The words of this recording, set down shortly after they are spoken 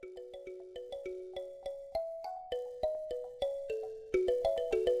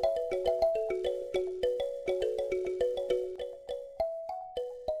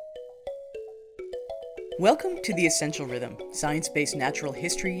Welcome to The Essential Rhythm, science-based natural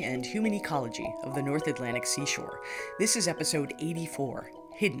history and human ecology of the North Atlantic seashore. This is episode 84,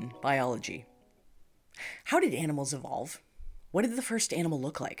 Hidden Biology. How did animals evolve? What did the first animal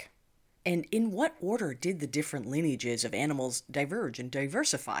look like? And in what order did the different lineages of animals diverge and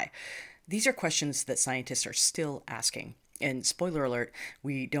diversify? These are questions that scientists are still asking. And spoiler alert,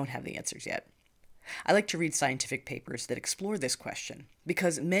 we don't have the answers yet. I like to read scientific papers that explore this question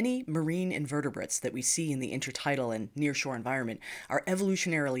because many marine invertebrates that we see in the intertidal and nearshore environment are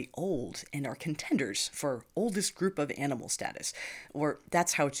evolutionarily old and are contenders for oldest group of animal status, or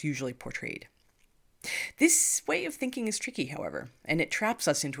that's how it's usually portrayed. This way of thinking is tricky, however, and it traps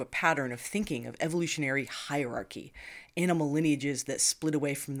us into a pattern of thinking of evolutionary hierarchy. Animal lineages that split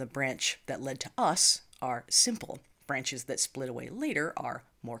away from the branch that led to us are simple. Branches that split away later are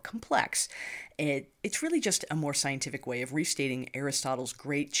more complex. It's really just a more scientific way of restating Aristotle's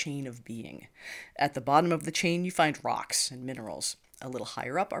great chain of being. At the bottom of the chain, you find rocks and minerals. A little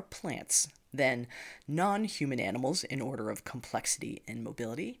higher up are plants, then non-human animals in order of complexity and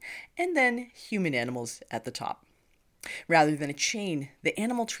mobility, and then human animals at the top. Rather than a chain, the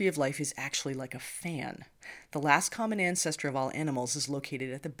animal tree of life is actually like a fan. The last common ancestor of all animals is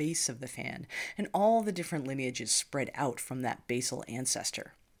located at the base of the fan, and all the different lineages spread out from that basal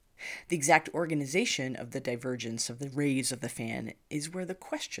ancestor. The exact organization of the divergence of the rays of the fan is where the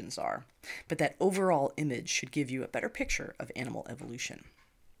questions are, but that overall image should give you a better picture of animal evolution.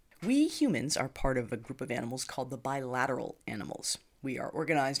 We humans are part of a group of animals called the bilateral animals. We are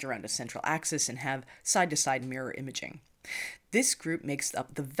organized around a central axis and have side-to-side mirror imaging. This group makes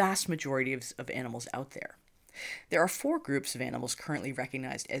up the vast majority of animals out there. There are 4 groups of animals currently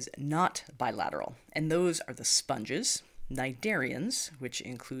recognized as not bilateral, and those are the sponges, cnidarians, which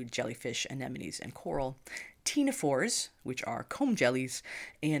include jellyfish, anemones, and coral, ctenophores, which are comb jellies,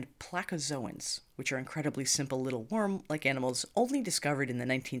 and placozoans, which are incredibly simple little worm-like animals only discovered in the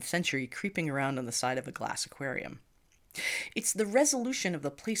 19th century creeping around on the side of a glass aquarium. It's the resolution of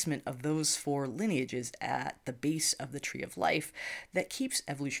the placement of those 4 lineages at the base of the tree of life that keeps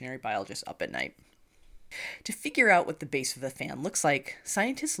evolutionary biologists up at night. To figure out what the base of the fan looks like,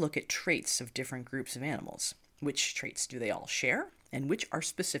 scientists look at traits of different groups of animals. Which traits do they all share, and which are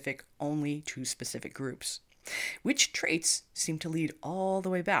specific only to specific groups? Which traits seem to lead all the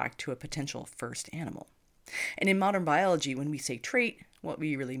way back to a potential first animal? And in modern biology, when we say trait, what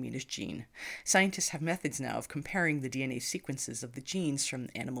we really mean is gene. Scientists have methods now of comparing the DNA sequences of the genes from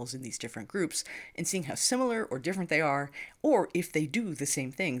animals in these different groups and seeing how similar or different they are, or if they do the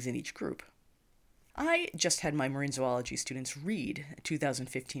same things in each group. I just had my marine zoology students read a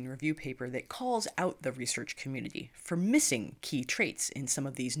 2015 review paper that calls out the research community for missing key traits in some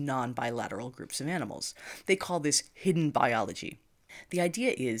of these non-bilateral groups of animals. They call this hidden biology. The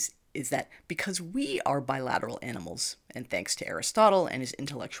idea is that because we are bilateral animals, and thanks to Aristotle and his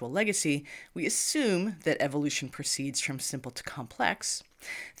intellectual legacy, we assume that evolution proceeds from simple to complex,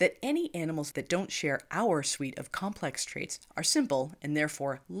 that any animals that don't share our suite of complex traits are simple and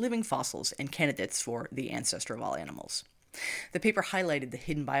therefore living fossils and candidates for the ancestor of all animals. The paper highlighted the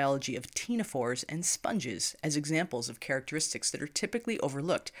hidden biology of ctenophores and sponges as examples of characteristics that are typically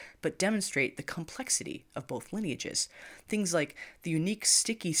overlooked but demonstrate the complexity of both lineages. Things like the unique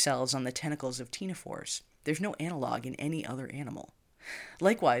sticky cells on the tentacles of ctenophores. There's no analog in any other animal.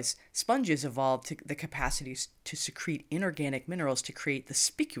 Likewise, sponges evolved the capacities to secrete inorganic minerals to create the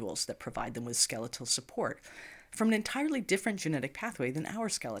spicules that provide them with skeletal support, from an entirely different genetic pathway than our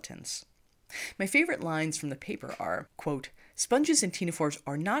skeletons. My favorite lines from the paper are, quote, "Sponges and ctenophores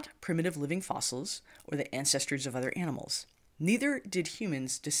are not primitive living fossils or the ancestors of other animals. Neither did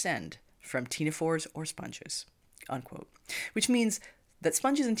humans descend from ctenophores or sponges," unquote. Which means that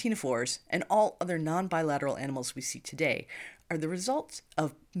sponges and ctenophores and all other non-bilateral animals we see today are the result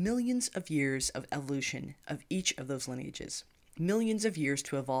of millions of years of evolution of each of those lineages. Millions of years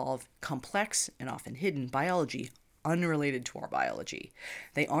to evolve complex and often hidden biology unrelated to our biology.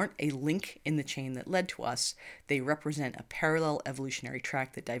 They aren't a link in the chain that led to us. They represent a parallel evolutionary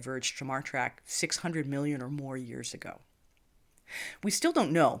track that diverged from our track 600 million or more years ago. We still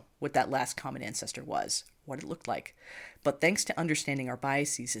don't know what that last common ancestor was, what it looked like, but thanks to understanding our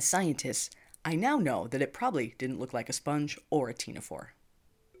biases as scientists, I now know that it probably didn't look like a sponge or a ctenophore.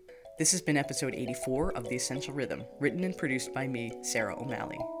 This has been episode 84 of The Essential Rhythm, written and produced by me, Sarah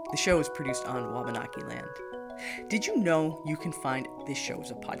O'Malley. The show is produced on Wabanaki land. Did you know you can find this show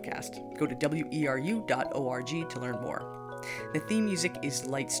as a podcast? Go to weru.org to learn more. The theme music is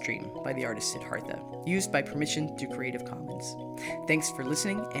Lightstream by the artist Siddhartha, used by permission through Creative Commons. Thanks for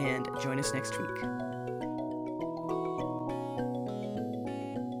listening and join us next week.